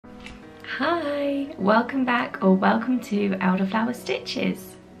Hi, welcome back or welcome to Elderflower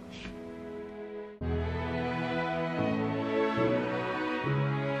Stitches.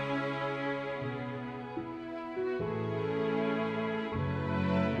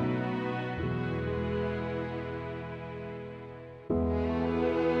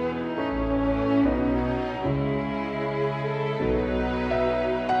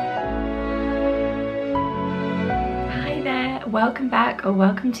 Welcome back or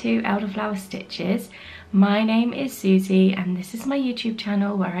welcome to Elderflower Stitches. My name is Susie and this is my YouTube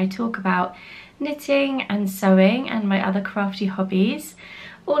channel where I talk about knitting and sewing and my other crafty hobbies,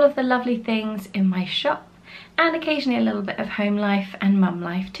 all of the lovely things in my shop, and occasionally a little bit of home life and mum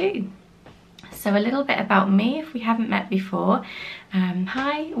life too. So a little bit about me if we haven't met before.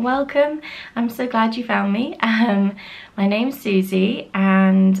 Hi, welcome. I'm so glad you found me. My name's Susie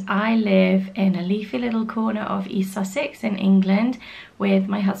and I live in a leafy little corner of East Sussex in England with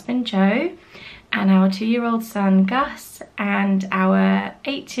my husband Joe and our 2-year-old son Gus and our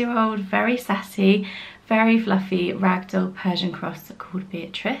 8-year-old very sassy, very fluffy ragdoll Persian cross called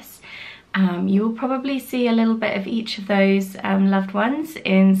Beatrice. You will probably see a little bit of each of those loved ones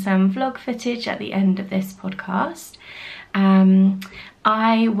in some vlog footage at the end of this podcast.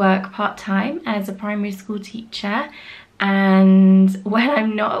 I work part-time as a primary school teacher, and when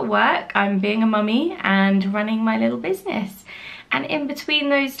I'm not at work I'm being a mummy and running my little business. And in between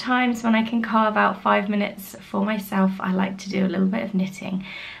those times when I can carve out 5 minutes for myself, I like to do a little bit of knitting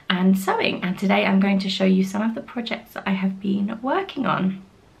and sewing, and today I'm going to show you some of the projects that I have been working on.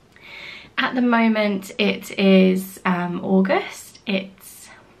 At the moment it is August, it's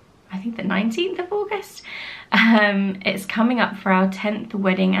I think the 19th of August. It's coming up for our 10th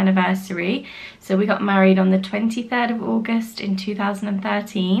wedding anniversary. So we got married on the 23rd of August in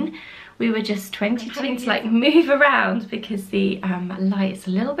 2013. We were just 22 to like move around because the light's a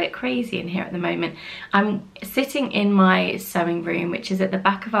little bit crazy in here at the moment. I'm sitting in my sewing room, which is at the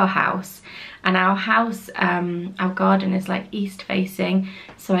back of our house, and our house, our garden is like east facing,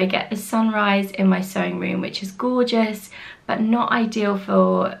 so I get the sunrise in my sewing room, which is gorgeous but not ideal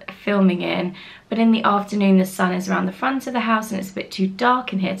for filming in. But in the afternoon the sun is around the front of the house and it's a bit too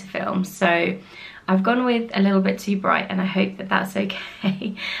dark in here to film, so I've gone with a little bit too bright, and I hope that that's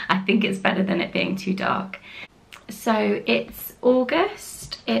okay. I think it's better than it being too dark. So it's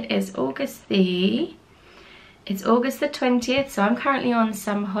August, it's August the 20th, so I'm currently on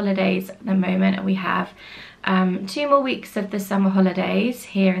summer holidays at the moment, and we have 2 more weeks of the summer holidays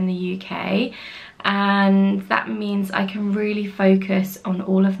here in the UK, and that means I can really focus on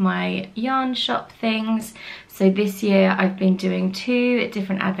all of my yarn shop things. So this year I've been doing 2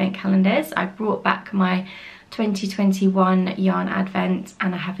 different advent calendars. I brought back my 2021 yarn advent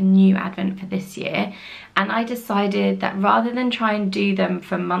and I have a new advent for this year, and I decided that rather than try and do them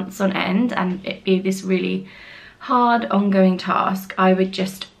for months on end and it be this really hard ongoing task, I would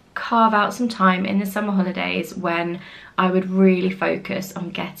just carve out some time in the summer holidays when I would really focus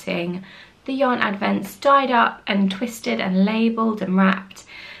on getting the yarn advents dyed up and twisted and labelled and wrapped.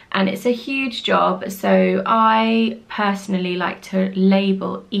 And it's a huge job, so I personally like to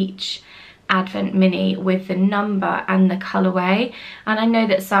label each advent mini with the number and the colourway. And I know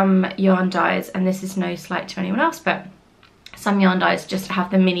that some yarn dyes, and this is no slight to anyone else, but some yarn dyes just have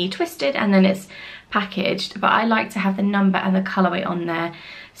the mini twisted and then it's packaged, but I like to have the number and the colourway on there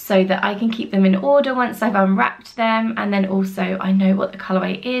so that I can keep them in order once I've unwrapped them, and then also I know what the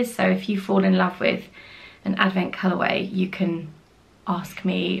colourway is, so if you fall in love with an advent colourway you can ask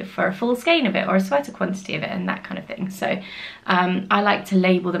me for a full skein of it or a sweater quantity of it and that kind of thing. So I like to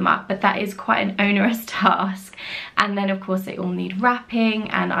label them up, but that is quite an onerous task. And then of course they all need wrapping,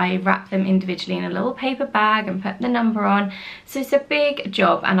 and I wrap them individually in a little paper bag and put the number on. So it's a big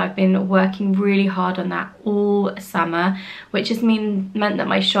job, and I've been working really hard on that all summer, which has meant that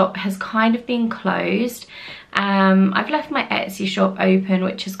my shop has kind of been closed. I've left my Etsy shop open,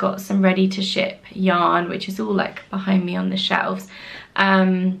 which has got some ready to ship yarn, which is all like behind me on the shelves,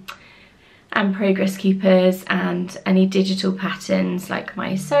 and progress keepers, and any digital patterns like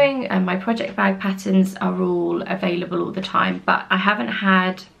my sewing and my project bag patterns are all available all the time. But I haven't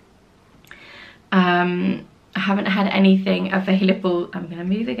had anything available. I'm gonna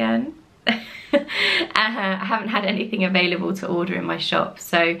move again. I haven't had anything available to order in my shop,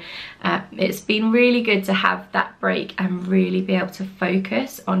 so it's been really good to have that break and really be able to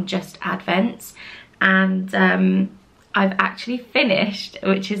focus on just advents. And I've actually finished,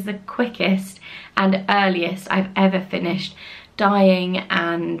 which is the quickest and earliest I've ever finished, dyeing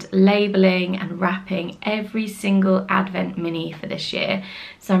and labelling and wrapping every single advent mini for this year.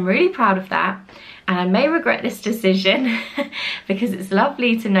 So I'm really proud of that. and I may regret this decision because it's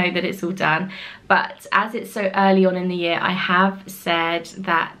lovely to know that it's all done, but as it's so early on in the year, I have said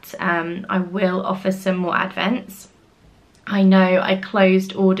that I will offer some more advents. I know I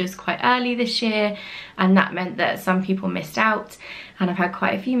closed orders quite early this year, and that meant that some people missed out, and I've had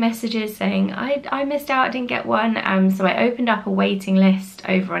quite a few messages saying I missed out, I didn't get one. So I opened up a waiting list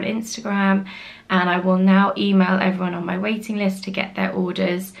over on Instagram, and I will now email everyone on my waiting list to get their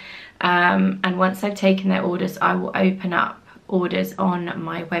orders, and once I've taken their orders, I will open up orders on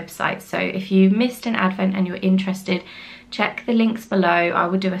my website. So if you missed an advent and you're interested, check the links below. I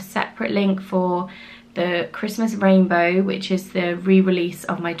will do a separate link for the Christmas Rainbow, which is the re-release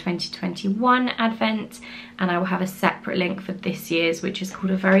of my 2021 advent, and I will have a separate link for this year's, which is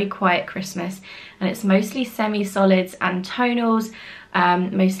called A Very Quiet Christmas, and it's mostly semi-solids and tonals,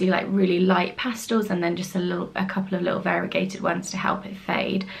 mostly like really light pastels, and then just a couple of little variegated ones to help it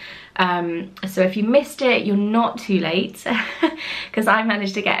fade. So if you missed it, you're not too late because I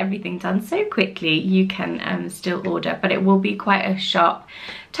managed to get everything done so quickly. You can still order, but it will be quite a sharp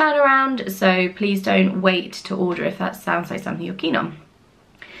turnaround, so please don't wait to order if that sounds like something you're keen on.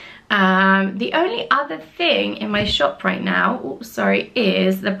 The only other thing in my shop right now,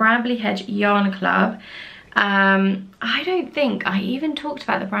 is the Brambley Hedge Yarn Club. I don't think I even talked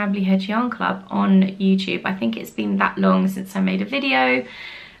about the Brambley Hedge Yarn Club on YouTube. I think it's been that long since I made a video.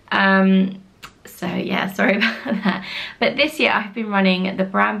 So yeah, sorry about that. But this year I've been running the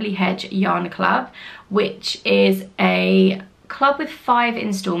Brambley Hedge Yarn Club, which is a club with 5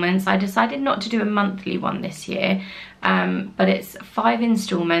 installments. I decided not to do a monthly one this year, but it's 5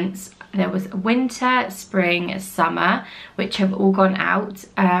 installments. There was winter, spring, summer, which have all gone out,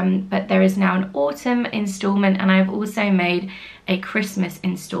 but there is now an autumn installment, and I've also made a Christmas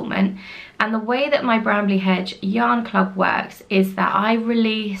installment. And the way that my Brambley Hedge Yarn Club works is that I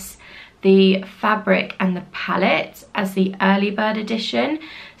release the fabric and the palette as the early bird edition.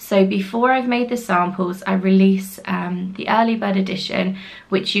 So before I've made the samples, I release the early bird edition,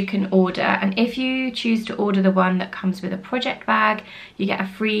 which you can order. And if you choose to order the one that comes with a project bag, you get a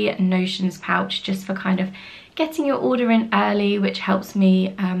free notions pouch just for kind of getting your order in early, which helps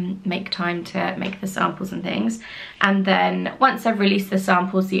me make time to make the samples and things. And then once I've released the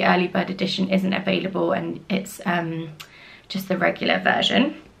samples, the early bird edition isn't available, and it's just the regular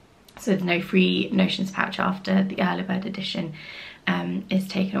version. So there's no free notions pouch after the early bird edition is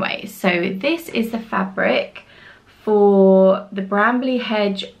taken away. So this is the fabric for the Brambley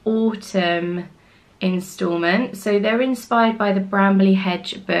Hedge Autumn installment. So they're inspired by the Brambley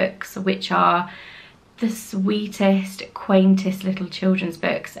Hedge books, which are the sweetest, quaintest little children's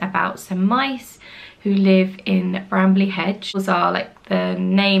books about some mice who live in Brambley Hedge. Those are like the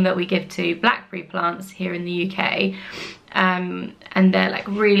name that we give to blackberry plants here in the UK. And they're like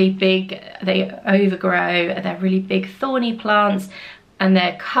really big, they overgrow, they're really big thorny plants, and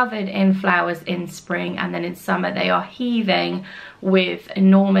they're covered in flowers in spring, and then in summer they are heaving with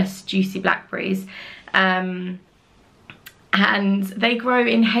enormous juicy blackberries. And they grow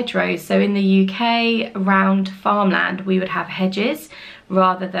in hedgerows. So in the UK, around farmland, we would have hedges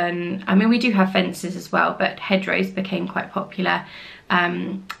rather than, I mean, we do have fences as well, but hedgerows became quite popular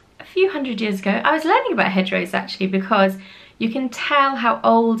a few hundred years ago. I was learning about hedgerows actually, because you can tell how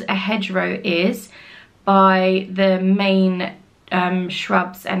old a hedgerow is by the main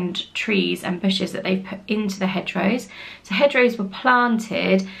shrubs and trees and bushes that they've put into the hedgerows. So hedgerows were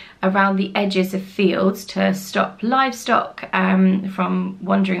planted around the edges of fields to stop livestock from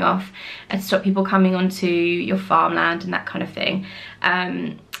wandering off and stop people coming onto your farmland and that kind of thing.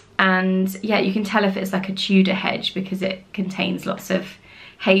 And yeah, you can tell if it's like a Tudor hedge because it contains lots of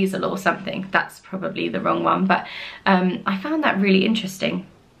hazel or something. That's probably the wrong one, but I found that really interesting.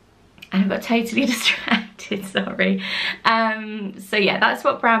 And I got totally distracted, sorry. So yeah, that's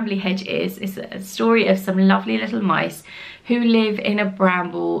what Brambley Hedge is. It's a story of some lovely little mice who live in a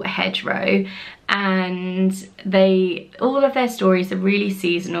bramble hedgerow, and all of their stories are really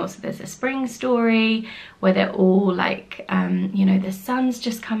seasonal. So there's a spring story where they're all like, you know, the sun's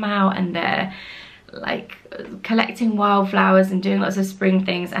just come out and they're like collecting wildflowers and doing lots of spring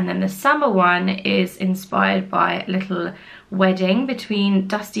things. And then the summer one is inspired by a little wedding between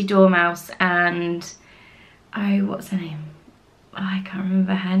Dusty Dormouse and, oh, what's her name? Oh, I can't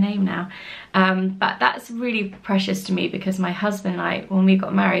remember her name now. But that's really precious to me because my husband and I, when we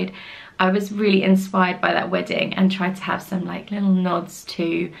got married, I was really inspired by that wedding and tried to have some like little nods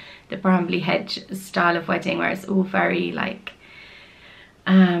to the Brambley Hedge style of wedding where it's all very like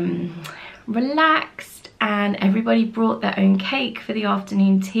relaxed, and everybody brought their own cake for the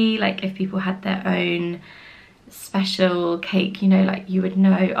afternoon tea. Like if people had their own special cake, you know, like you would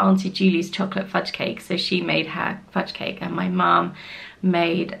know Auntie Julie's chocolate fudge cake, so she made her fudge cake, and my mum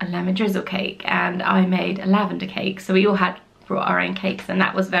made a lemon drizzle cake, and I made a lavender cake. So we all had brought our own cakes, and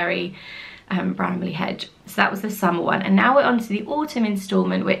that was very Bramley Hedge. So that was the summer one, and now we're on to the autumn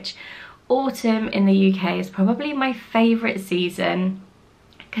instalment, which autumn in the UK is probably my favourite season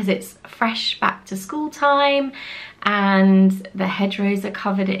because it's fresh back to school time, and the hedgerows are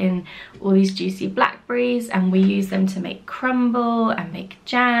covered in all these juicy blackberries, and we use them to make crumble and make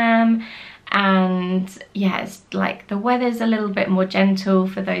jam. And yeah, it's like the weather's a little bit more gentle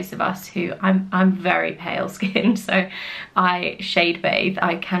for those of us who, I'm very pale skinned, so I shade bathe.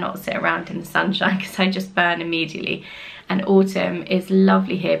 I cannot sit around in the sunshine because I just burn immediately. And autumn is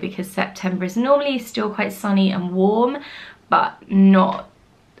lovely here because September is normally still quite sunny and warm, but not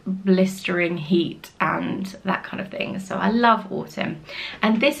blistering heat and that kind of thing. So I love autumn.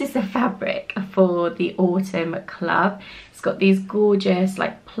 And this is the fabric for the autumn club. It's got these gorgeous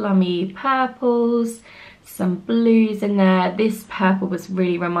like plummy purples, some blues in there. This purple was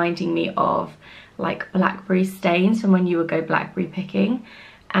really reminding me of like blackberry stains from when you would go blackberry picking,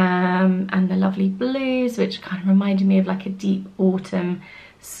 and the lovely blues, which kind of reminded me of like a deep autumn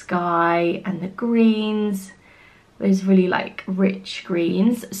sky, and the greens, those really like rich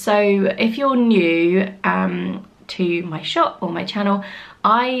greens. So if you're new to my shop or my channel,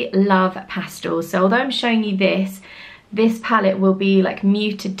 I love pastels. So although I'm showing you this palette will be like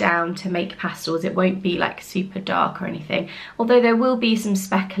muted down to make pastels. It won't be like super dark or anything, although there will be some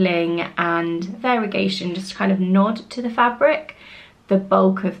speckling and variegation just to kind of nod to the fabric. The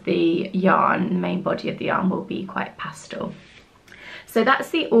bulk of the yarn, the main body of the yarn, will be quite pastel. So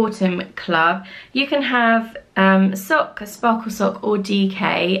that's the autumn club. You can have sock, a sparkle sock or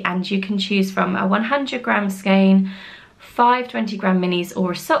DK, and you can choose from a 100 gram skein, 5 20 gram minis,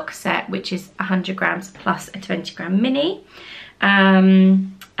 or a sock set, which is 100 grams plus a 20 gram mini.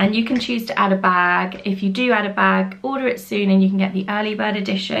 And you can choose to add a bag. If you do add a bag, order it soon and you can get the early bird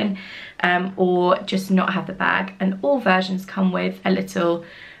edition, or just not have the bag. And all versions come with a little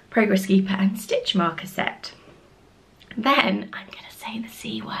progress keeper and stitch marker set. Then I'm gonna say the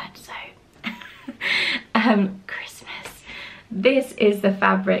C word, so Christmas. This is the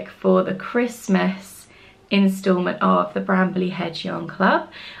fabric for the Christmas installment of the Bramley Hedge Yarn Club.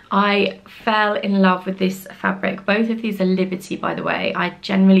 I fell in love with this fabric. Both of these are Liberty, by the way. I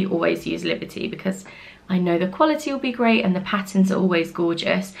generally always use Liberty because I know the quality will be great and the patterns are always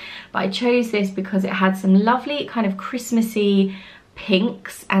gorgeous, but I chose this because it had some lovely kind of Christmassy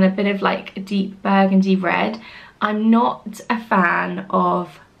pinks and a bit of like deep burgundy red. I'm not a fan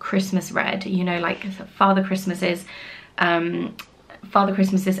of Christmas red, you know, like Father Christmas's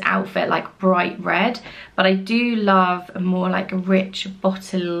outfit, like bright red, but I do love a more like a rich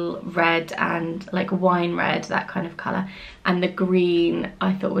bottle red and like wine red, that kind of colour. And the green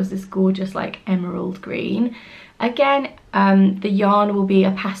I thought was this gorgeous like emerald green. Again, the yarn will be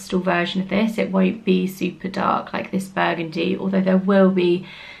a pastel version of this. It won't be super dark like this burgundy, although there will be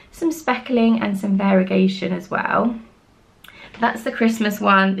some speckling and some variegation as well. That's the Christmas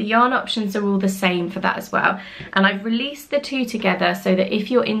one. The yarn options are all the same for that as well. And I've released the two together so that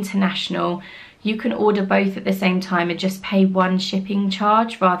if you're international, you can order both at the same time and just pay one shipping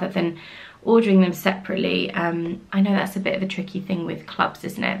charge rather than ordering them separately. I know that's a bit of a tricky thing with clubs,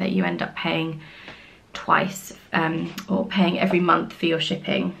 isn't it? That you end up paying twice or paying every month for your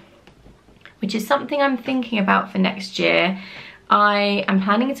shipping, which is something I'm thinking about for next year. I am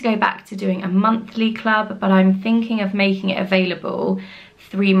planning to go back to doing a monthly club, but I'm thinking of making it available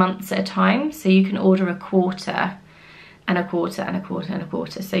 3 months at a time. So you can order a quarter and a quarter and a quarter and a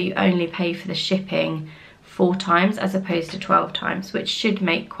quarter. So you only pay for the shipping 4 times as opposed to 12 times, which should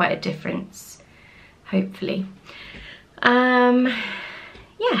make quite a difference, hopefully.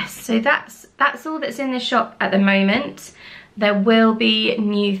 Yes, so that's all that's in the shop at the moment. There will be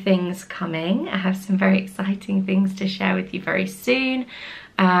new things coming. I have some very exciting things to share with you very soon.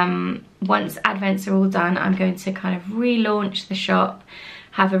 Once Advents are all done, I'm going to kind of relaunch the shop,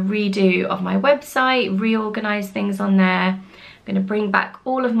 have a redo of my website, reorganize things on there. I'm going to bring back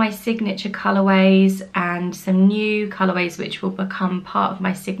all of my signature colorways and some new colorways which will become part of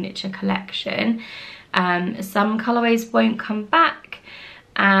my signature collection. Some colorways won't come back,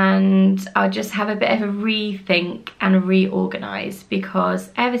 and I'll just have a bit of a rethink and reorganize, because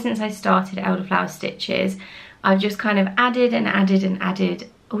ever since I started Elderflower Stitches, I've just kind of added and added and added,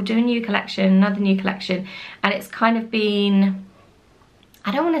 or do a new collection, another new collection, and it's kind of been,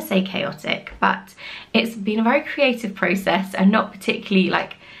 I don't want to say chaotic, but it's been a very creative process and not particularly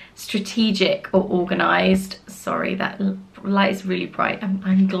like strategic or organised. Sorry, that light is really bright.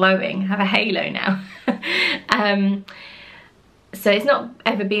 I'm glowing. I have a halo now. So it's not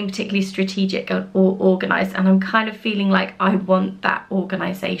ever been particularly strategic or organised, and I'm kind of feeling like I want that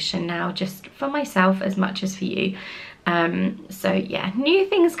organisation now, just for myself as much as for you. So yeah, new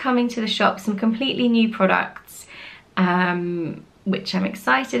things coming to the shop, some completely new products, which I'm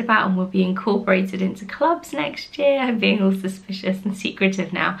excited about and will be incorporated into clubs next year. I'm being all suspicious and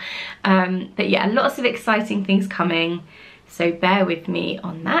secretive now. But yeah, lots of exciting things coming. So bear with me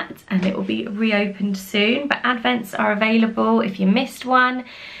on that, and it will be reopened soon. But Advents are available if you missed one,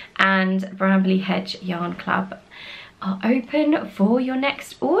 and Brambley Hedge Yarn Club are open for your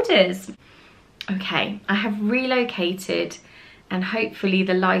next orders. Okay, I have relocated, and hopefully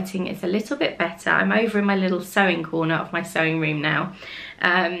the lighting is a little bit better. I'm over in my little sewing corner of my sewing room now,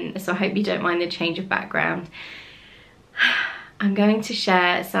 so I hope you don't mind the change of background. I'm going to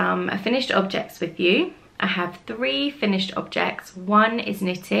share some finished objects with you. I have 3 finished objects. 1 is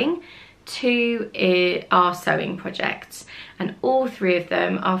knitting, 2 are sewing projects, and all 3 of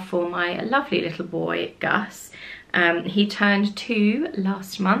them are for my lovely little boy, Gus. He turned 2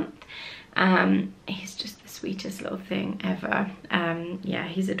 last month. He's just the sweetest little thing ever. Yeah,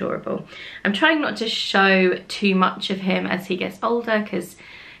 he's adorable. I'm trying not to show too much of him as he gets older, because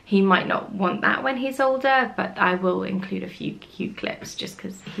he might not want that when he's older, but I will include a few cute clips just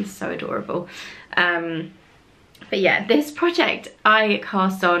because he's so adorable. But yeah, this project I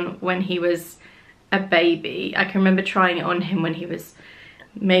cast on when he was a baby. I can remember trying it on him when he was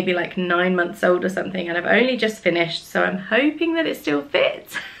maybe like 9 months old or something, and I've only just finished, so I'm hoping that it still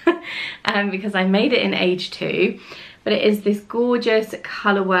fits because I made it in age 2. But it is this gorgeous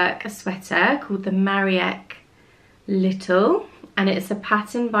colourwork sweater called the Mariette Little, and it's a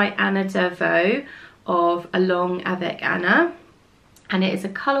pattern by Anna Dervaux of Along Avec Anna, and it is a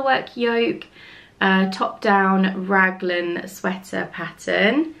colourwork yoke, top down raglan sweater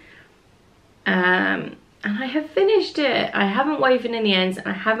pattern. And I have finished it. I haven't woven in the ends, and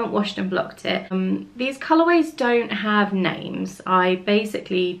I haven't washed and blocked it. These colourways don't have names. I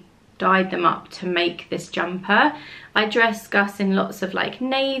basically dyed them up to make this jumper. I dressed Gus in lots of like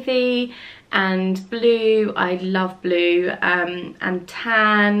navy and blue. I love blue, and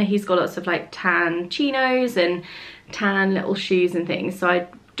tan. He's got lots of like tan chinos and tan little shoes and things. So I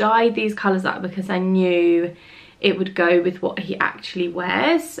dyed these colours up because I knew it would go with what he actually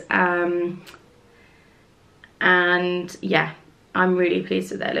wears. And yeah, I'm really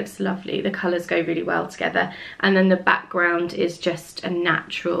pleased with it. It looks lovely. The colours go really well together. And then the background is just a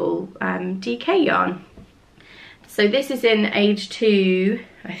natural DK yarn. So this is in age 2,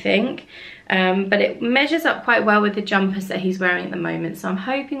 I think. But it measures up quite well with the jumpers that he's wearing at the moment. So I'm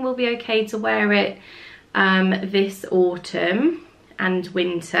hoping we'll be okay to wear it this autumn and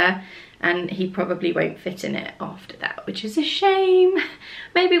winter. And he probably won't fit in it after that, which is a shame.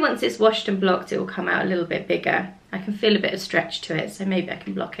 Maybe once it's washed and blocked, it will come out a little bit bigger. I can feel a bit of stretch to it, so maybe I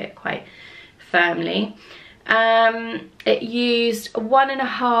can block it quite firmly. It used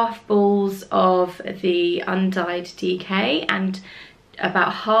 1.5 balls of the undyed DK and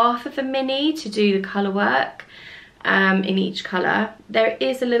about half of a mini to do the colour work in each colour. There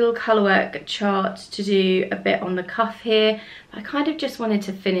is a little colour work chart to do a bit on the cuff here. I kind of just wanted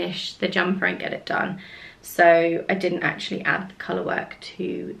to finish the jumper and get it done, so I didn't actually add the colour work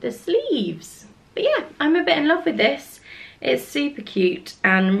to the sleeves. But yeah, I'm a bit in love with this. It's super cute,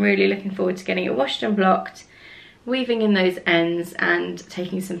 and I'm really looking forward to getting it washed and blocked, weaving in those ends, and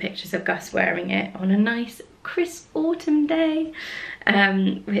taking some pictures of Gus wearing it on a nice crisp autumn day,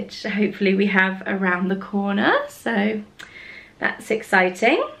 which hopefully we have around the corner. So that's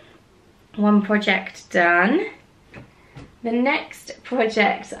exciting. One project done. The next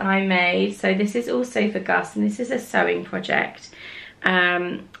project I made, so this is also for Gus, and this is a sewing project.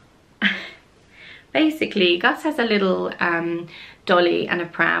 Basically, Gus has a little dolly and a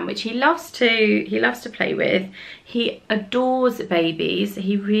pram, which he loves to play with. He adores babies.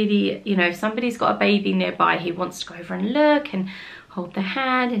 He really, you know, if somebody's got a baby nearby, he wants to go over and look and hold their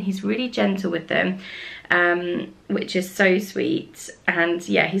hand, and he's really gentle with them, which is so sweet. And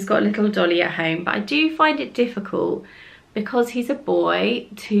yeah, he's got a little dolly at home, but I do find it difficult because he's a boy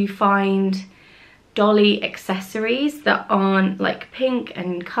to find dolly accessories that aren't like pink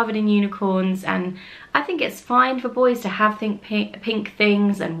and covered in unicorns. And I think it's fine for boys to have pink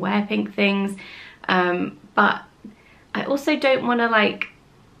things and wear pink things, but I also don't want to like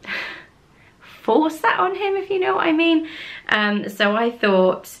force that on him, if you know what I mean. So I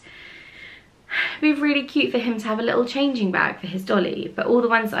thought it'd be really cute for him to have a little changing bag for his dolly, but all the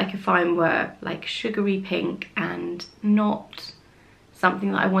ones that I could find were like sugary pink and not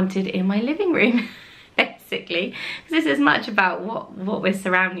something that I wanted in my living room. Basically, because this is much about what we're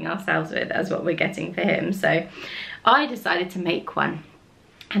surrounding ourselves with as what we're getting for him. So I decided to make one,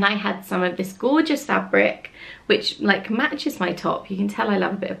 and I had some of this gorgeous fabric which like matches my top. You can tell I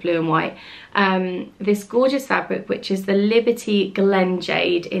love a bit of blue and white. This gorgeous fabric, which is the Liberty Glen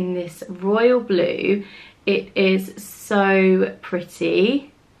Jade in this royal blue. It is so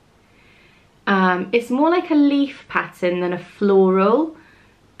pretty. It's more like a leaf pattern than a floral,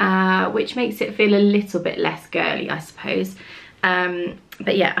 which makes it feel a little bit less girly, I suppose.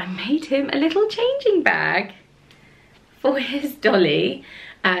 But yeah, I made him a little changing bag for his dolly.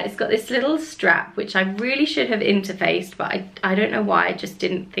 It's got this little strap, which I really should have interfaced, but I don't know why, I just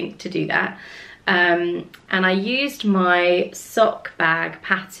didn't think to do that. And I used my sock bag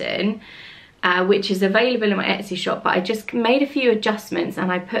pattern, which is available in my Etsy shop, but I just made a few adjustments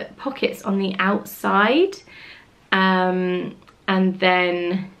and I put pockets on the outside, and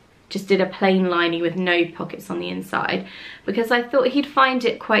then just did a plain lining with no pockets on the inside, because I thought he'd find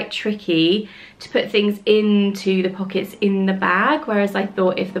it quite tricky to put things into the pockets in the bag, whereas I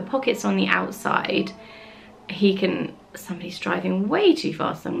thought if the pocket's on the outside, he can... Somebody's driving way too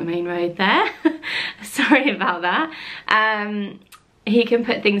fast on the main road there. Sorry about that. He can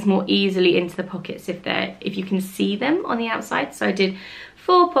put things more easily into the pockets if you can see them on the outside. So I did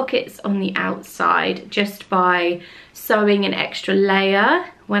 4 pockets on the outside just by sewing an extra layer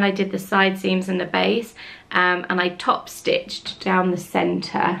when I did the side seams and the base, and I top stitched down the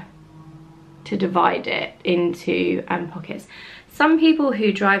center to divide it into pockets. Some people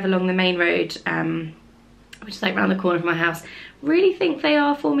who drive along the main road, which is like around the corner of my house, really think they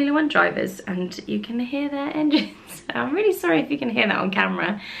are Formula 1 drivers, and you can hear their engines. I'm really sorry if you can hear that on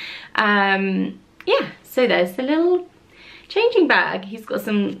camera. Yeah, so there's the little changing bag. He's got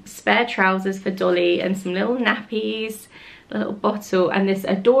some spare trousers for Dolly and some little nappies, a little bottle, and this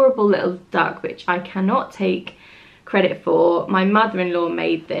adorable little duck, which I cannot take credit for. My mother-in-law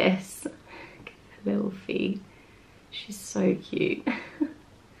made this. Little feet. She's so cute.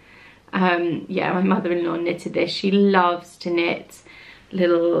 Yeah, my mother-in-law knitted this. She loves to knit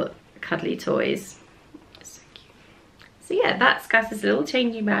little cuddly toys. So cute. So yeah, that's Gus's little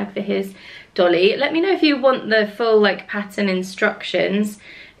changing bag for his dolly. Let me know if you want the full like pattern instructions,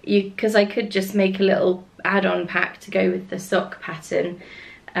 because I could just make a little add-on pack to go with the sock pattern,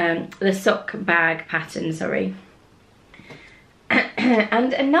 the sock bag pattern, sorry.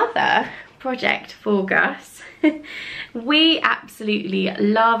 And another project for Gus. We absolutely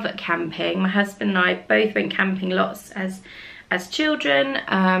love camping. My husband and I both went camping lots as children.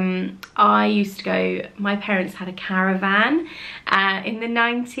 I used to go, my parents had a caravan in the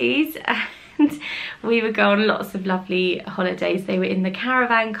 90s, and we would go on lots of lovely holidays. They were in the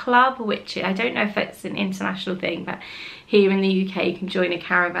caravan club, which I don't know if it's an international thing, but here in the UK you can join a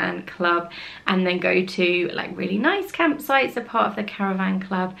caravan club and then go to like really nice campsites as part of the caravan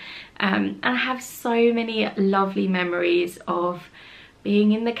club. And I have so many lovely memories of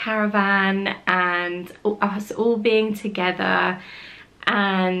being in the caravan and us all being together.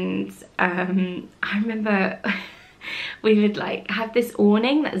 And I remember we would like have this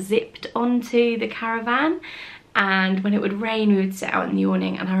awning that zipped onto the caravan, and when it would rain we would sit out in the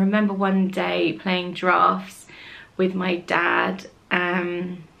awning. And I remember one day playing drafts with my dad,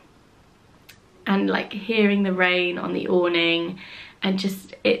 and like hearing the rain on the awning, and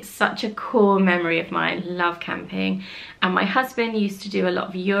just it's such a core memory of mine. Love camping. And my husband used to do a lot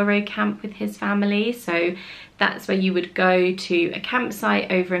of Euro camp with his family, so that's where you would go to a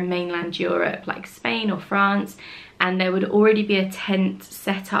campsite over in mainland Europe like Spain or France, and there would already be a tent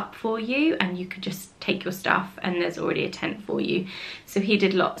set up for you and you could just take your stuff and there's already a tent for you. So he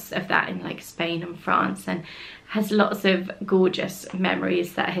did lots of that in like Spain and France, and has lots of gorgeous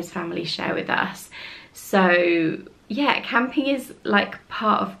memories that his family share with us. So yeah, camping is like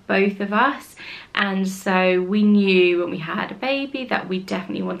part of both of us, and so we knew when we had a baby that we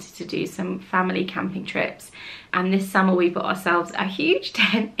definitely wanted to do some family camping trips. And this summer we bought ourselves a huge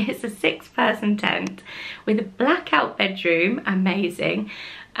tent. It's a 6-person tent with a blackout bedroom. Amazing.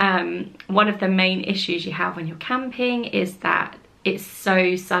 One of the main issues you have when you're camping is that it's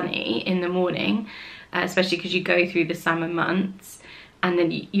so sunny in the morning, especially because you go through the summer months, and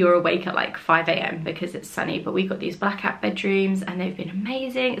then you're awake at like 5 AM because it's sunny. But we got these blackout bedrooms and they've been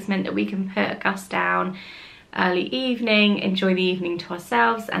amazing. It's meant that we can put Gus down early evening, enjoy the evening to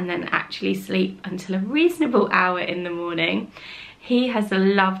ourselves, and then actually sleep until a reasonable hour in the morning. He has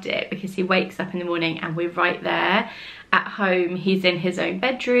loved it because he wakes up in the morning and we're right there. At home he's in his own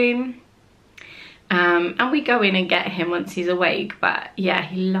bedroom, and we go in and get him once he's awake. But yeah,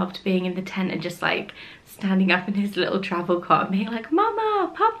 he loved being in the tent and just like standing up in his little travel cot and being like,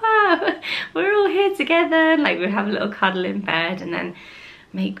 Mama, Papa, we're all here together. Like, we'd have a little cuddle in bed and then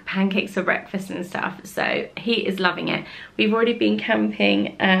make pancakes for breakfast and stuff. So he is loving it. We've already been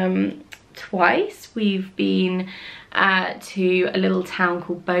camping twice. We've been to a little town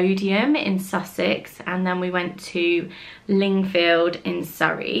called Bodiam in Sussex, and then we went to Lingfield in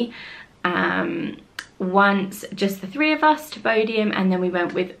Surrey. Once just the three of us to Bodiam, and then we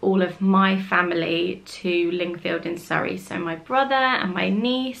went with all of my family to Lingfield in Surrey. So my brother and my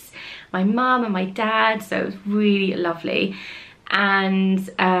niece, my mum and my dad. So it was really lovely. And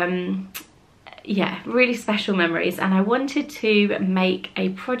yeah, really special memories. And I wanted to make a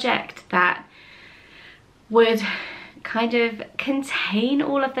project that would kind of contain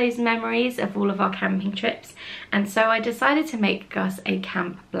all of those memories of all of our camping trips. And so I decided to make Gus a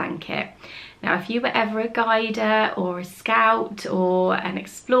camp blanket. Now, if you were ever a guider or a scout or an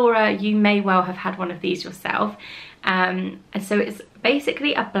explorer, you may well have had one of these yourself. And so it's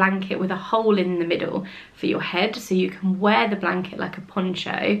basically a blanket with a hole in the middle for your head, so you can wear the blanket like a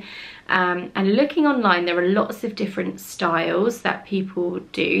poncho. And looking online, there are lots of different styles that people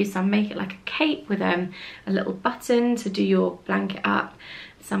do. Some make it like a cape with a little button to do your blanket up.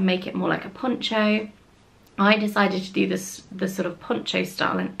 Some make it more like a poncho. I decided to do the sort of poncho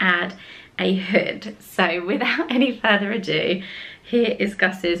style and add a hood. So without any further ado, here is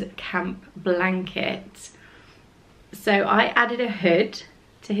Gus's camp blanket. So I added a hood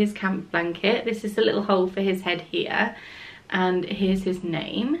to his camp blanket. This is a little hole for his head here, and here's his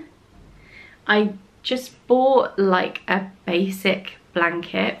name. I just bought like a basic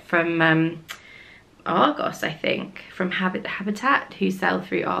blanket from Argos, I think, from Habitat, who sell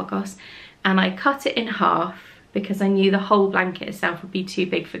through Argos, and I cut it in half because I knew the whole blanket itself would be too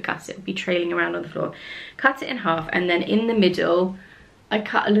big for Gus. It would be trailing around on the floor. Cut it in half, and then in the middle I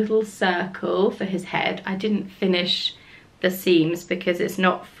cut a little circle for his head. I didn't finish the seams because it's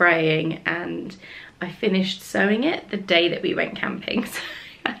not fraying, and I finished sewing it the day that we went camping, so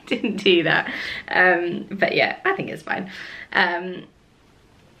I didn't do that. But yeah, I think it's fine. I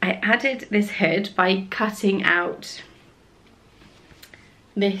added this hood by cutting out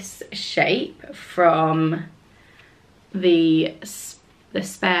this shape from the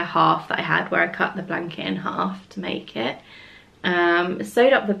spare half that I had, where I cut the blanket in half to make it.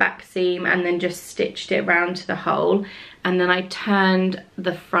 Sewed up the back seam and then just stitched it round to the hole, and then I turned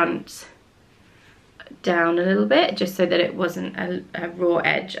the front down a little bit just so that it wasn't a raw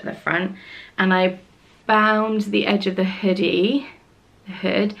edge at the front, and I bound the edge of the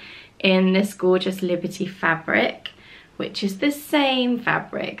hood in this gorgeous Liberty fabric, which is the same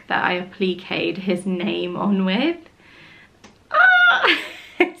fabric that I appliqued his name on with. Ah!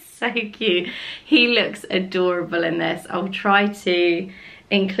 So cute. He looks adorable in this. I'll try to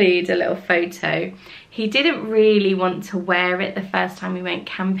include a little photo. He didn't really want to wear it the first time we went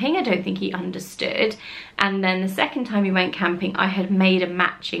camping. I don't think he understood. And then the second time we went camping, I had made a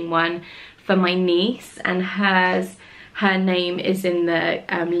matching one for my niece, and her name is in the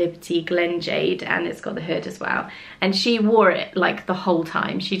Liberty Glenjade, and it's got the hood as well. And she wore it like the whole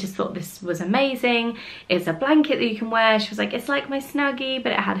time. She just thought this was amazing. It's a blanket that you can wear. She was like, it's like my Snuggie,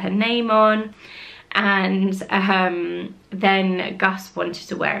 but it had her name on. And then Gus wanted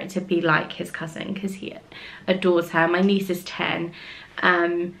to wear it to be like his cousin because he adores her. My niece is 10.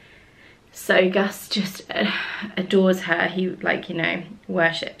 So Gus just adores her. He, like, you know,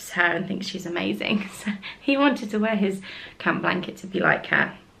 worships her and thinks she's amazing. So he wanted to wear his camp blanket to be like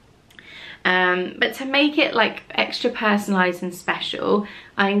her. But to make it like extra personalised and special,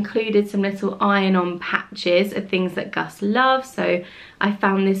 I included some little iron-on patches of things that Gus loves. So I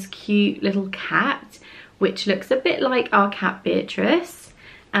found this cute little cat, which looks a bit like our cat Beatrice.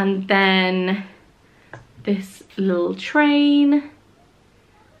 And then this little train,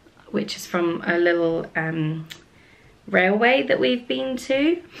 which is from a little railway that we've been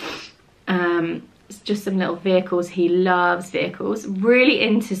to. It's just some little vehicles. He loves vehicles, really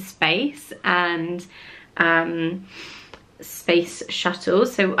into space and space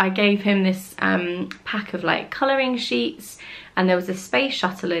shuttles. So I gave him this pack of like colouring sheets, and there was a space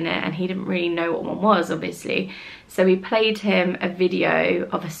shuttle in it, and he didn't really know what one was, obviously. So we played him a video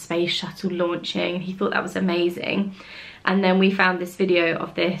of a space shuttle launching, and he thought that was amazing. And then we found this video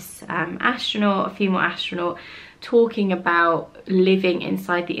of this astronaut, a female astronaut, talking about living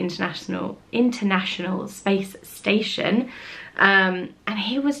inside the International Space Station. And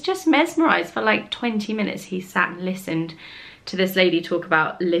he was just mesmerised for like 20 minutes. He sat and listened to this lady talk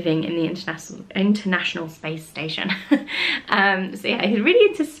about living in the International Space Station. So yeah, he's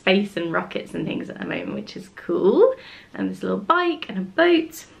really into space and rockets and things at the moment, which is cool. And this little bike and a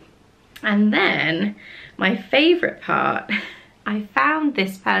boat. And then my favourite part, I found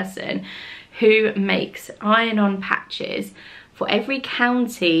this person who makes iron-on patches for every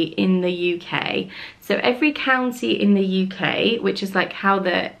county in the UK. So every county in the UK, which is like how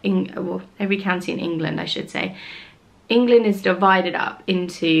every county in England, I should say. England is divided up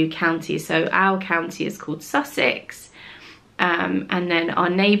into counties. So our county is called Sussex. And then our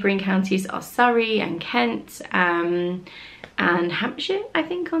neighbouring counties are Surrey and Kent and Hampshire, I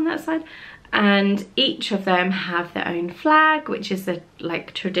think, on that side. And each of them have their own flag, which is the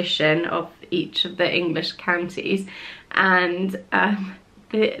like tradition of each of the English counties. And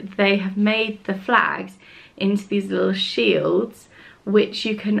they have made the flags into these little shields which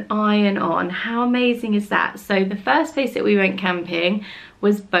you can iron on. How amazing is that? So the first place that we went camping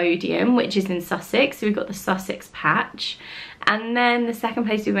was Bodiam, which is in Sussex. So we've got the Sussex patch. And then the second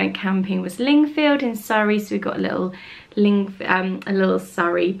place we went camping was Lingfield in Surrey. So we've got a little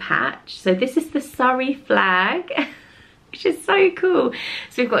Surrey patch. So this is the Surrey flag, which is so cool.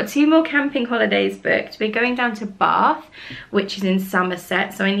 So we've got 2 more camping holidays booked. We're going down to Bath, which is in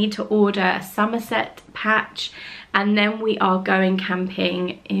Somerset. So I need to order a Somerset patch. And then we are going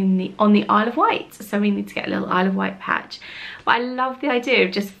camping on the Isle of Wight. So we need to get a little Isle of Wight patch. But I love the idea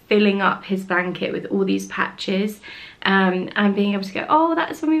of just filling up his blanket with all these patches and being able to go, oh,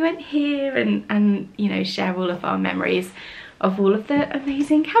 that's when we went here, and you know, share all of our memories of all of the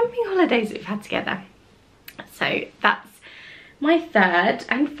amazing camping holidays that we've had together. So that's my third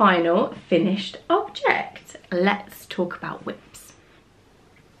and final finished object. Let's talk about whips.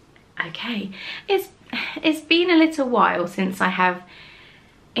 Okay, it's been a little while since I have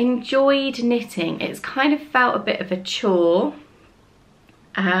enjoyed knitting. It's kind of felt a bit of a chore,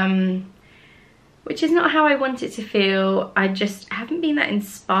 which is not how I want it to feel. I just haven't been that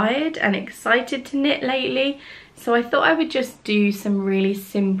inspired and excited to knit lately. So I thought I would just do some really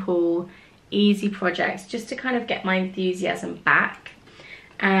simple, easy projects just to kind of get my enthusiasm back.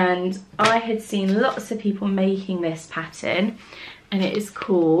 And I had seen lots of people making this pattern, and it is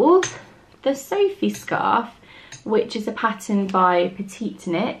called the Sophie scarf, which is a pattern by Petite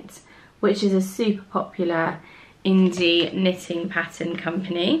Knit, which is a super popular indie knitting pattern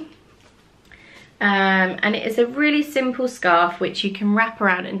company. And it is a really simple scarf which you can wrap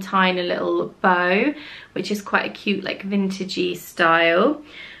around and tie in a little bow, which is quite a cute, like vintagey style.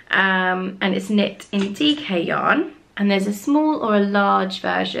 And it's knit in DK yarn, and there's a small or a large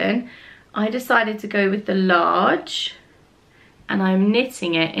version. I decided to go with the large, and I'm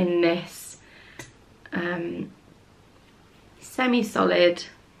knitting it in this semi-solid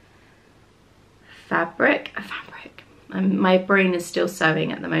fabric. My brain is still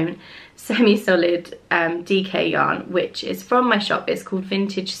sewing at the moment. Semi-solid DK yarn, which is from my shop. It's called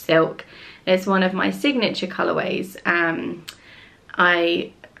Vintage Silk. It's one of my signature colorways.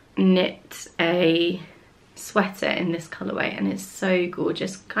 I knit a sweater in this colorway, and it's so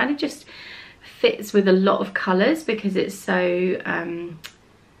gorgeous. Kind of just fits with a lot of colors because it's so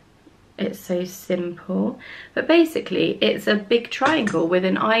simple. But basically it's a big triangle with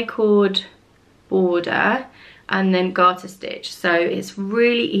an I-cord border and then garter stitch. So it's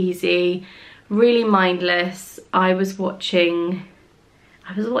really easy, really mindless. I was watching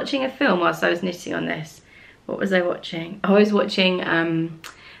a film whilst I was knitting on this. What was I watching? I was watching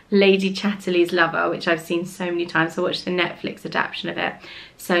Lady Chatterley's Lover, which I've seen so many times. I watched the Netflix adaptation of it.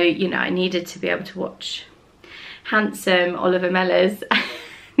 So, you know, I needed to be able to watch handsome Oliver Mellors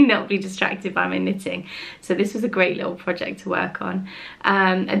not be distracted by my knitting. So this was a great little project to work on.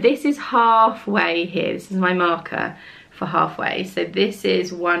 And this is halfway here. This is my marker for halfway. So this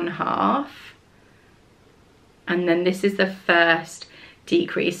is 1/2. And then this is the first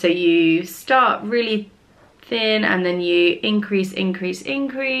decrease. So you start really thin and then you increase, increase,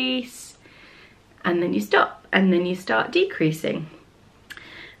 increase. And then you stop and then you start decreasing.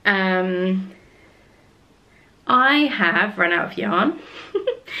 I have run out of yarn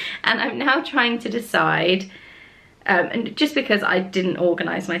and I'm now trying to decide, and just because I didn't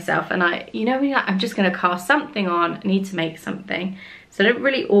organise myself, and I'm just going to cast something on, I need to make something. So I don't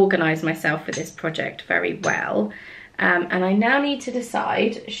really organise myself for this project very well. And I now need to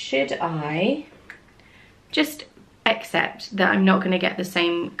decide, should I just accept that I'm not going to get the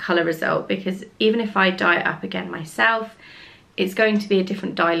same colour result, because even if I dye it up again myself, it's going to be a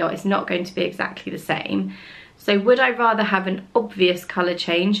different dye lot. It's not going to be exactly the same. So would I rather have an obvious colour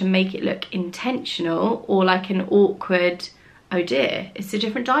change and make it look intentional, or like an awkward, oh dear, it's a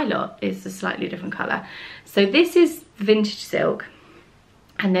different dye lot, it's a slightly different colour. So this is Vintage Silk,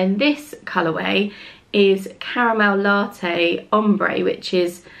 and then this colourway is Caramel Latte Ombre, which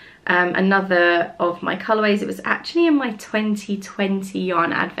is Another of my colorways, it was actually in my 2020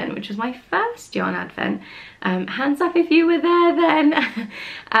 yarn advent, which was my first yarn advent. Hands up if you were there then.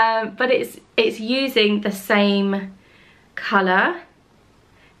 But it's using the same color.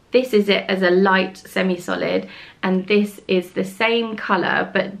 This is it as a light semi-solid, and this is the same color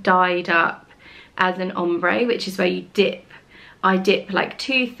but dyed up as an ombre, which is where you dip. I dip like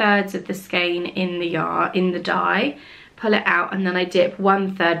 2/3 of the skein in the dye, pull it out, and then I dip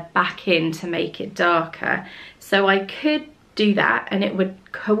 1/3 back in to make it darker. So I could do that and it would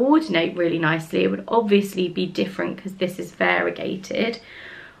coordinate really nicely. It would obviously be different because this is variegated,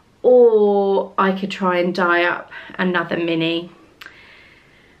 or I could try and dye up another mini.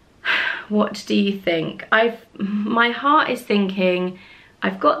 What do you think? My heart is thinking,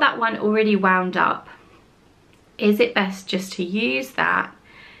 I've got that one already wound up. Is it best just to use that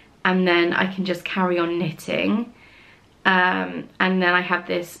and then I can just carry on knitting? And then I have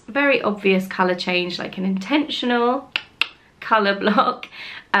this very obvious colour change, like an intentional colour block,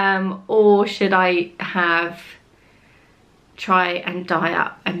 or should I try and dye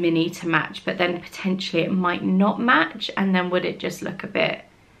up a mini to match, but then potentially it might not match, and then would it just look a bit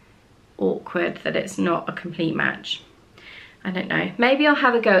awkward that it's not a complete match? I don't know. Maybe I'll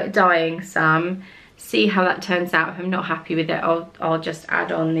have a go at dyeing some, see how that turns out. If I'm not happy with it, I'll just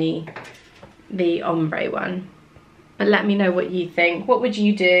add on the ombre one. But let me know what you think. What would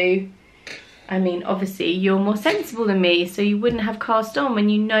you do? I mean, obviously you're more sensible than me, so you wouldn't have cast on when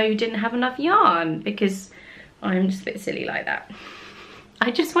you know you didn't have enough yarn, because I'm just a bit silly like that. I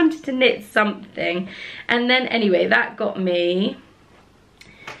just wanted to knit something. And then anyway, that got me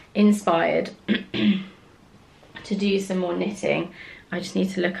inspired to do some more knitting. I just need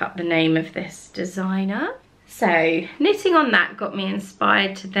to look up the name of this designer. So knitting on that got me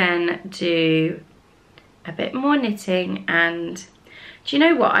inspired to then do a bit more knitting. And do you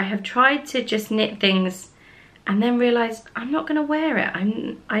know what? I have tried to just knit things and then realised I'm not going to wear it.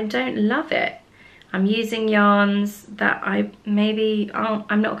 I don't love it. I'm using yarns that I'm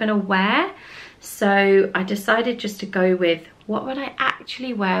not going to wear. So I decided just to go with, what would I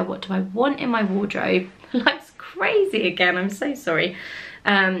actually wear? What do I want in my wardrobe? Life's crazy again, I'm so sorry.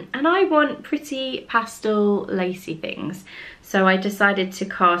 And I want pretty pastel lacy things. So I decided to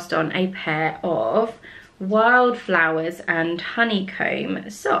cast on a pair of Wildflowers and Honeycomb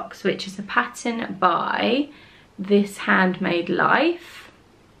socks, which is a pattern by This Handmade Life.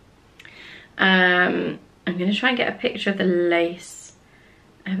 I'm going to try and get a picture of the lace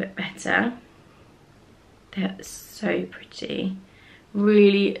a bit better. They're so pretty.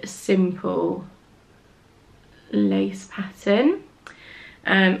 Really simple lace pattern.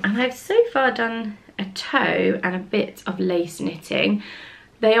 And I've so far done a toe and a bit of lace knitting.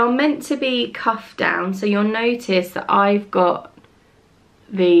 They are meant to be cuff down, so you'll notice that I've got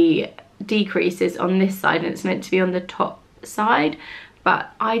the decreases on this side and it's meant to be on the top side,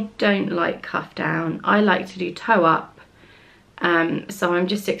 but I don't like cuff down. I like to do toe up. So I'm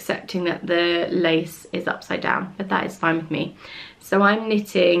just accepting that the lace is upside down, but that is fine with me. So I'm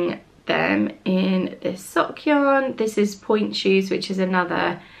knitting them in this sock yarn. This is Point Shoes, which is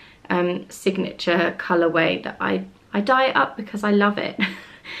another signature colorway that I dye it up because I love it.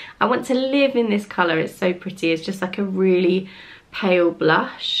 I want to live in this color. It's so pretty. It's just like a really pale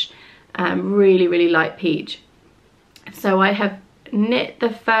blush, really light peach. So I have knit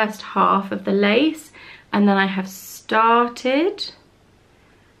the first half of the lace, and then I have started,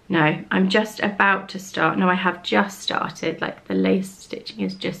 no, I'm just about to start, no, I have just started, like the lace stitching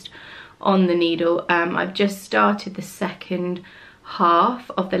is just on the needle. I've just started the second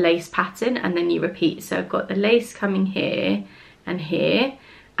half of the lace pattern, and then you repeat. So I've got the lace coming here and here,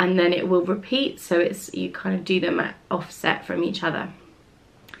 and then it will repeat, so it's, you kind of do them at offset from each other.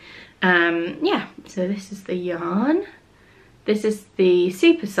 Yeah, so this is the yarn. This is the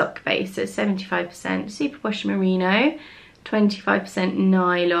super sock base, so it's 75% superwash merino, 25%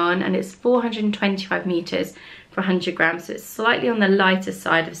 nylon, and it's 425 meters for 100 grams, so it's slightly on the lighter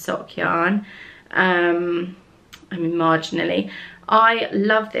side of sock yarn. I mean, marginally. I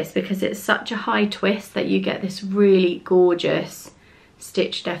love this because it's such a high twist that you get this really gorgeous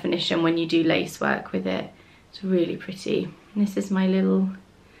stitch definition when you do lace work with it. It's really pretty. And this is my little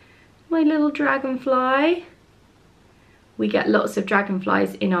dragonfly. We get lots of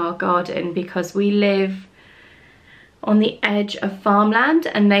dragonflies in our garden because we live on the edge of farmland,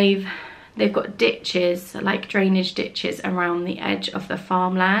 and they've got ditches, like drainage ditches around the edge of the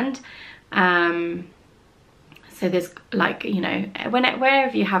farmland. So there's, like, you know,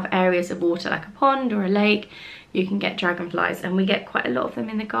 wherever you have areas of water, like a pond or a lake, you can get dragonflies, and we get quite a lot of them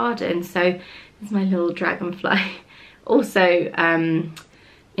in the garden. So there's my little dragonfly. Also,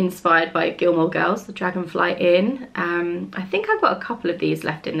 inspired by Gilmore Girls, the Dragonfly Inn. I think I've got a couple of these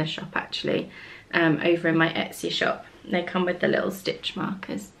left in the shop actually, over in my Etsy shop. They come with the little stitch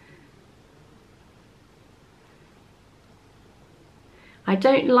markers. I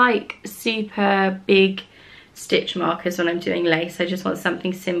don't like super big stitch markers when I'm doing lace. I just want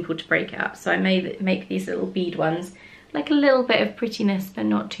something simple to break it up. So I may make these little bead ones, like a little bit of prettiness, but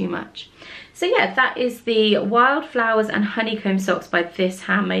not too much. So yeah, that is the Wildflowers and Honeycomb socks by This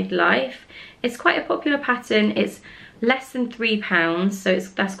Handmade Life. It's quite a popular pattern. It's less than £3, so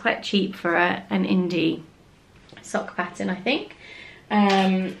that's quite cheap for an indie sock pattern, I think.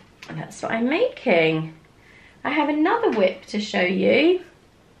 And that's what I'm making. I have another whip to show you.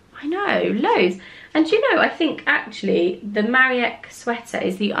 I know, loads. And you know, I think actually the Marieke sweater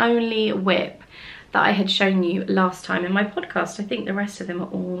is the only whip that I had shown you last time in my podcast. I think the rest of them are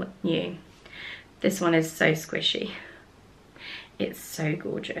all new. This one is so squishy. It's so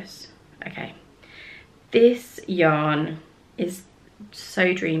gorgeous. Okay, this yarn is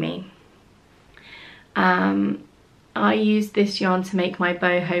so dreamy. I used this yarn to make my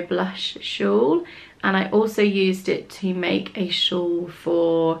boho blush shawl, and I also used it to make a shawl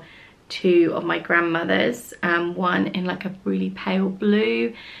for two of my grandmothers, one in like a really pale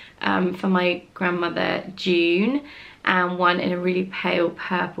blue for my grandmother June, and one in a really pale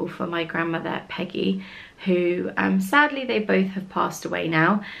purple for my grandmother Peggy, who sadly they both have passed away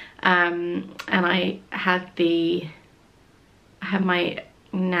now. And I had my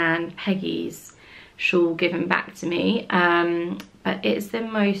nan Peggy's shawl given back to me, but it's the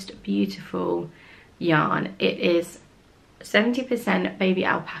most beautiful yarn. It is 70% baby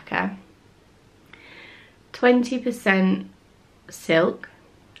alpaca, 20% silk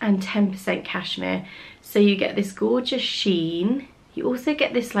and 10% cashmere, so you get this gorgeous sheen. You also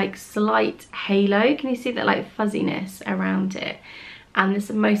get this like slight halo, can you see that like fuzziness around it, and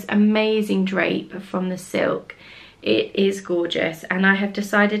this most amazing drape from the silk. It is gorgeous, and I have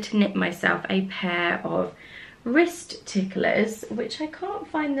decided to knit myself a pair of wrist ticklers, which I can't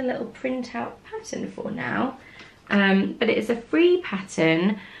find the little printout pattern for now, but it is a free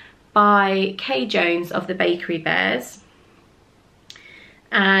pattern by Kay Jones of the Bakery Bears,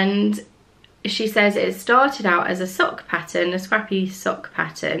 and she says it started out as a sock pattern, a scrappy sock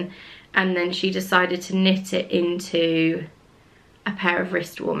pattern, and then she decided to knit it into a pair of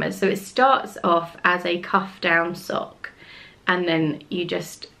wrist warmers. So it starts off as a cuff down sock, and then you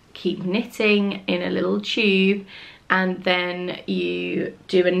just keep knitting in a little tube, and then you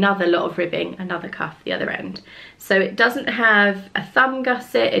do another lot of ribbing, another cuff the other end. So it doesn't have a thumb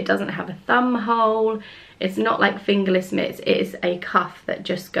gusset, it doesn't have a thumb hole, it's not like fingerless mitts, it is a cuff that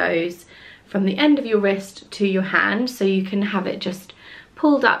just goes from the end of your wrist to your hand, so you can have it just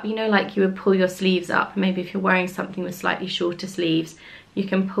pulled up, you know, like you would pull your sleeves up. Maybe if you're wearing something with slightly shorter sleeves, you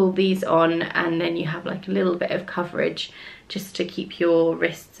can pull these on, and then you have like a little bit of coverage just to keep your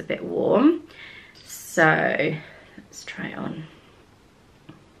wrists a bit warm. So let's try it on.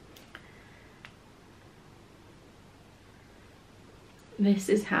 This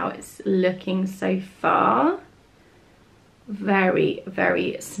is how it's looking so far. Very,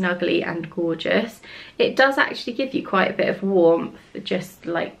 very snuggly and gorgeous. It does actually give you quite a bit of warmth just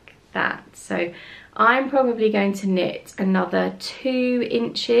like that. So I'm probably going to knit another 2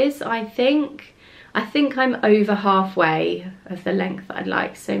 inches, I think. I think I'm over halfway of the length that I'd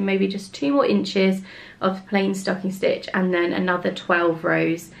like, so maybe just 2 more inches of plain stocking stitch, and then another 12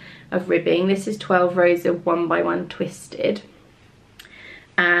 rows of ribbing. This is 12 rows of 1x1 twisted,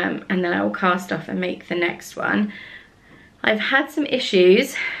 and then I will cast off and make the next one. I've had some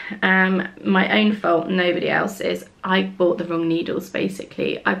issues, my own fault, nobody else's. I bought the wrong needles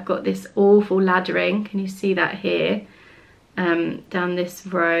basically. I've got this awful laddering, can you see that here, down this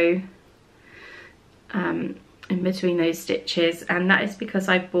row, in between those stitches, and that is because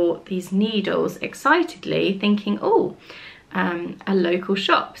I bought these needles excitedly thinking, oh, a local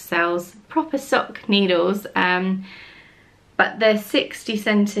shop sells proper sock needles, but they're 60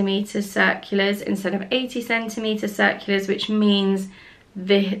 centimeter circulars instead of 80 centimeter circulars, which means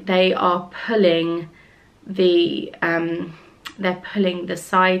they are pulling the they're pulling the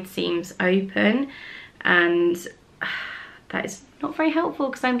side seams open, and that is not very helpful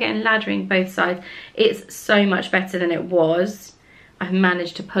because I'm getting laddering both sides. It's so much better than it was. I've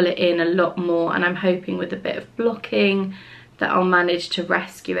managed to pull it in a lot more, and I'm hoping with a bit of blocking that I'll manage to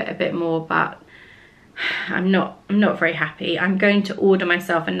rescue it a bit more, but I'm not very happy. I'm going to order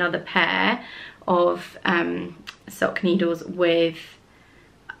myself another pair of sock needles with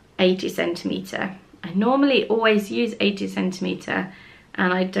 80 centimeter. I normally always use 80 centimeter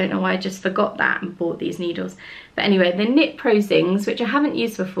and I don't know why I just forgot that and bought these needles. But anyway, the Knit Pro things, which I haven't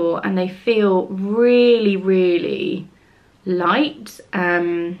used before, and they feel really, really light.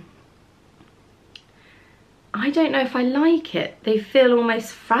 I don't know if I like it. They feel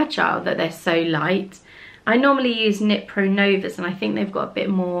almost fragile that they're so light. I normally use Knit Pro Novas, and I think they've got a bit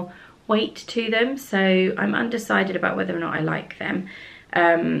more weight to them, so I'm undecided about whether or not I like them.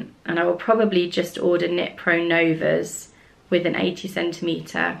 And I will probably just order Knit Pro Novas with an 80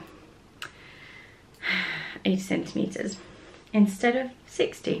 centimetres instead of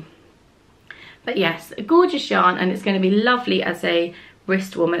 60. But yes, a gorgeous yarn, and it's going to be lovely as a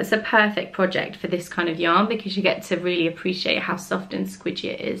wrist warmer. It's a perfect project for this kind of yarn because you get to really appreciate how soft and squidgy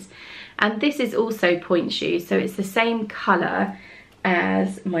it is. And this is also point shoe, so it's the same colour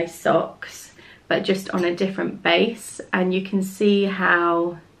as my socks, but just on a different base. And you can see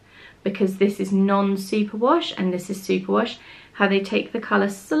how, because this is non-superwash and this is superwash, how they take the colour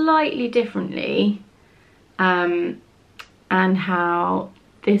slightly differently, and how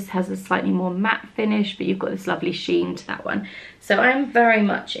this has a slightly more matte finish, but you've got this lovely sheen to that one. So I'm very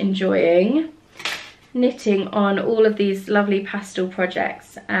much enjoying knitting on all of these lovely pastel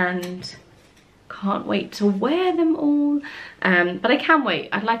projects, and can't wait to wear them all. But I can wait.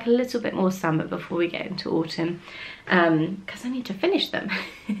 I'd like a little bit more summer before we get into autumn, because I need to finish them.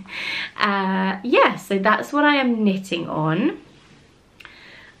 Yeah, so that's what I am knitting on.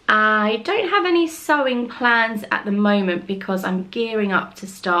 I don't have any sewing plans at the moment because I'm gearing up to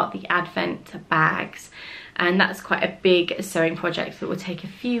start the Advent bags, and that's quite a big sewing project that will take a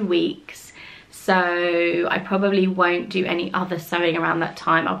few weeks. So I probably won't do any other sewing around that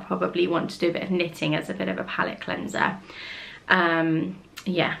time. I'll probably want to do a bit of knitting as a bit of a palette cleanser.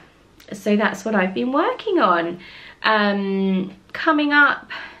 Yeah, so that's what I've been working on. Coming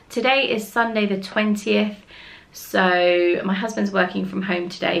up, today is Sunday the 20th. So my husband's working from home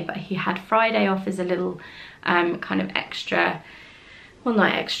today, but he had Friday off as a little kind of extra, well,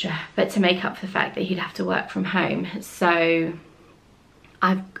 not extra, but to make up for the fact that he'd have to work from home. So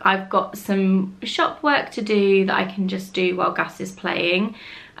I've got some shop work to do that I can just do while Gus is playing,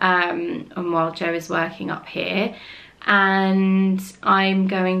 and while Joe is working up here. And I'm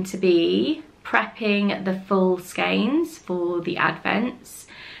going to be prepping the full skeins for the Advents,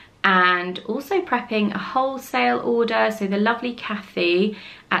 and also prepping a wholesale order. So the lovely Kathy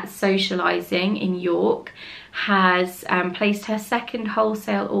at Socialising in York has placed her second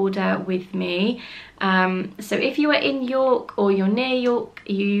wholesale order with me. So if you are in York or you're near York,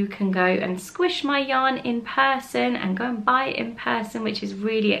 you can go and squish my yarn in person and go and buy it in person, which is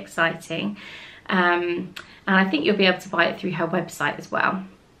really exciting. And I think you'll be able to buy it through her website as well.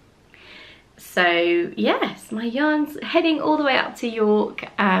 So yes, my yarn's heading all the way up to York.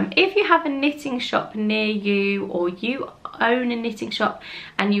 If you have a knitting shop near you, or you own a knitting shop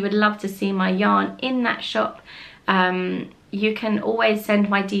and you would love to see my yarn in that shop, you can always send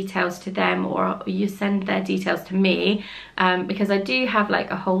my details to them, or you send their details to me, because I do have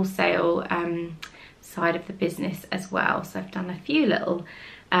like a wholesale side of the business as well. So I've done a few little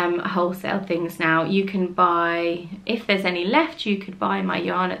wholesale things now. You can buy, if there's any left, you could buy my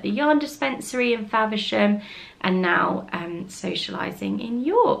yarn at the yarn dispensary in Faversham, and now Socialising in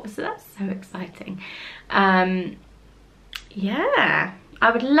York. So that's so exciting. Yeah,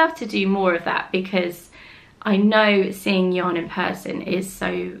 I would love to do more of that, because I know seeing yarn in person is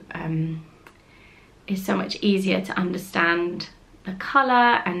so much easier to understand the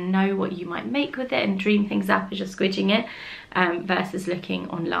colour and know what you might make with it and dream things up as you're squidging it, versus looking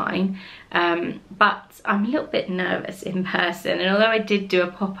online. But I'm a little bit nervous in person, and although I did do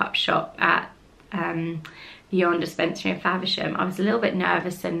a pop-up shop at the yarn dispensary in Faversham, I was a little bit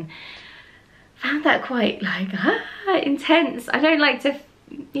nervous and found that quite like intense. I don't like to,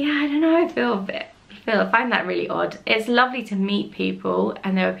 yeah, I don't know, I find that really odd. It's lovely to meet people,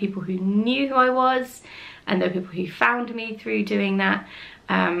 and there were people who knew who I was, and there were people who found me through doing that,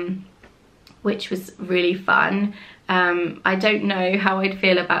 which was really fun. I don't know how I'd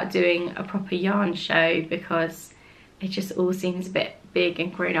feel about doing a proper yarn show, because it just all seems a bit big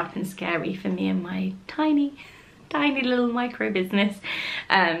and grown up and scary for me and my tiny little micro business.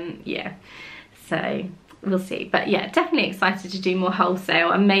 Yeah, so we'll see. But yeah, definitely excited to do more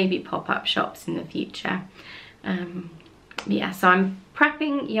wholesale and maybe pop-up shops in the future. Yeah, so I'm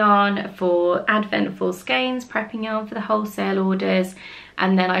prepping yarn for Advent full skeins, prepping yarn for the wholesale orders,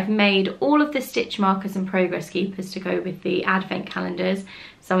 and then I've made all of the stitch markers and progress keepers to go with the Advent calendars.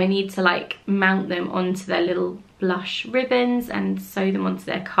 So I need to like mount them onto their little blush ribbons and sew them onto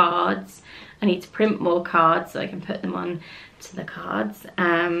their cards. I need to print more cards so I can put them on to the cards.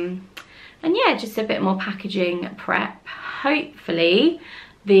 And yeah, just a bit more packaging prep. hopefully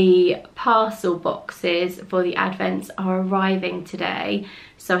the parcel boxes for the advents are arriving today,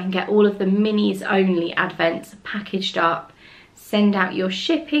 so I can get all of the minis only advents packaged up, send out your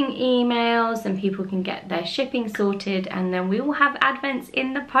shipping emails, and people can get their shipping sorted, and then we will have advents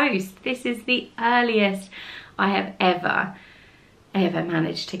in the post. This is the earliest I have ever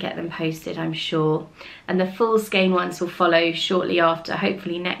managed to get them posted, I'm sure. And the full skein ones will follow shortly after.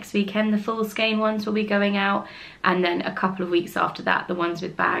 Hopefully next weekend the full skein ones will be going out, and then a couple of weeks after that the ones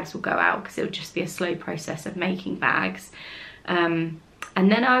with bags will go out, because it will just be a slow process of making bags. And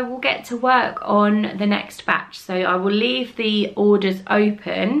then I will get to work on the next batch. So I will leave the orders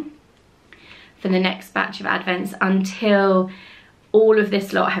open for the next batch of advents until all of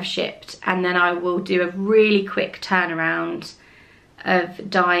this lot have shipped, and then I will do a really quick turnaround of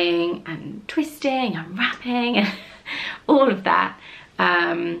dyeing and twisting and wrapping and all of that.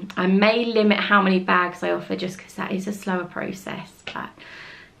 I may limit how many bags I offer, just because that is a slower process, but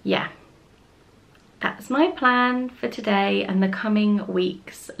yeah, that's my plan for today and the coming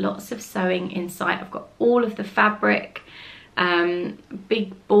weeks. Lots of sewing in sight. I've got all of the fabric,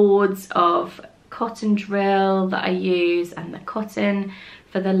 big boards of cotton drill that I use, and the cotton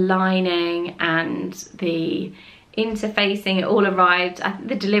for the lining and the interfacing. It all arrived.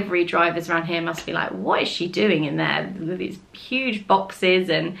 The delivery drivers around here must be like, what is she doing in there with these huge boxes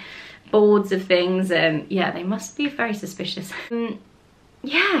and boards of things? And yeah, they must be very suspicious.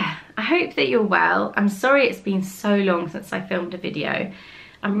 Yeah, I hope that you're well. I'm sorry it's been so long since I filmed a video.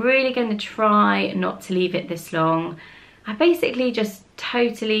 I'm really going to try not to leave it this long. I basically just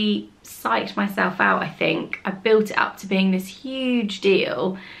totally psyched myself out, I think. I built it up to being this huge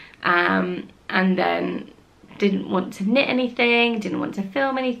deal, and then didn't want to knit anything, didn't want to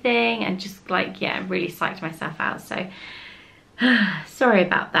film anything, and just like, yeah, really psyched myself out. So sorry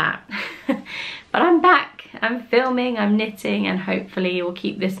about that. But I'm back, I'm filming, I'm knitting, and hopefully we'll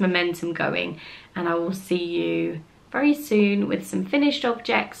keep this momentum going, and I will see you very soon with some finished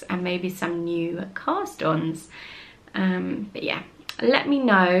objects and maybe some new cast-ons. But yeah, let me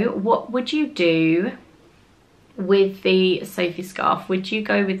know, what would you do with the Sophie scarf? Would you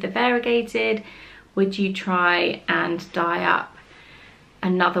go with the variegated? Would you try and dye up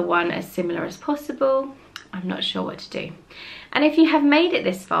another one as similar as possible? I'm not sure what to do. And if you have made it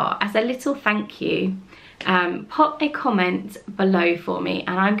this far, as a little thank you, pop a comment below for me,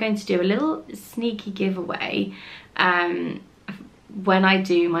 and I'm going to do a little sneaky giveaway. When I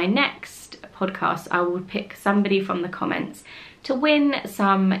do my next podcast, I will pick somebody from the comments to win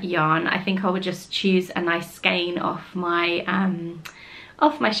some yarn. I think I will just choose a nice skein off my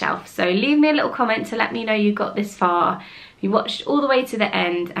shelf. So leave me a little comment to let me know you got this far, you watched all the way to the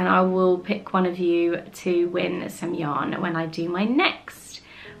end, and I will pick one of you to win some yarn when I do my next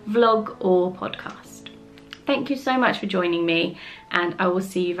vlog or podcast. Thank you so much for joining me, and I will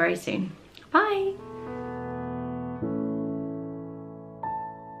see you very soon. Bye.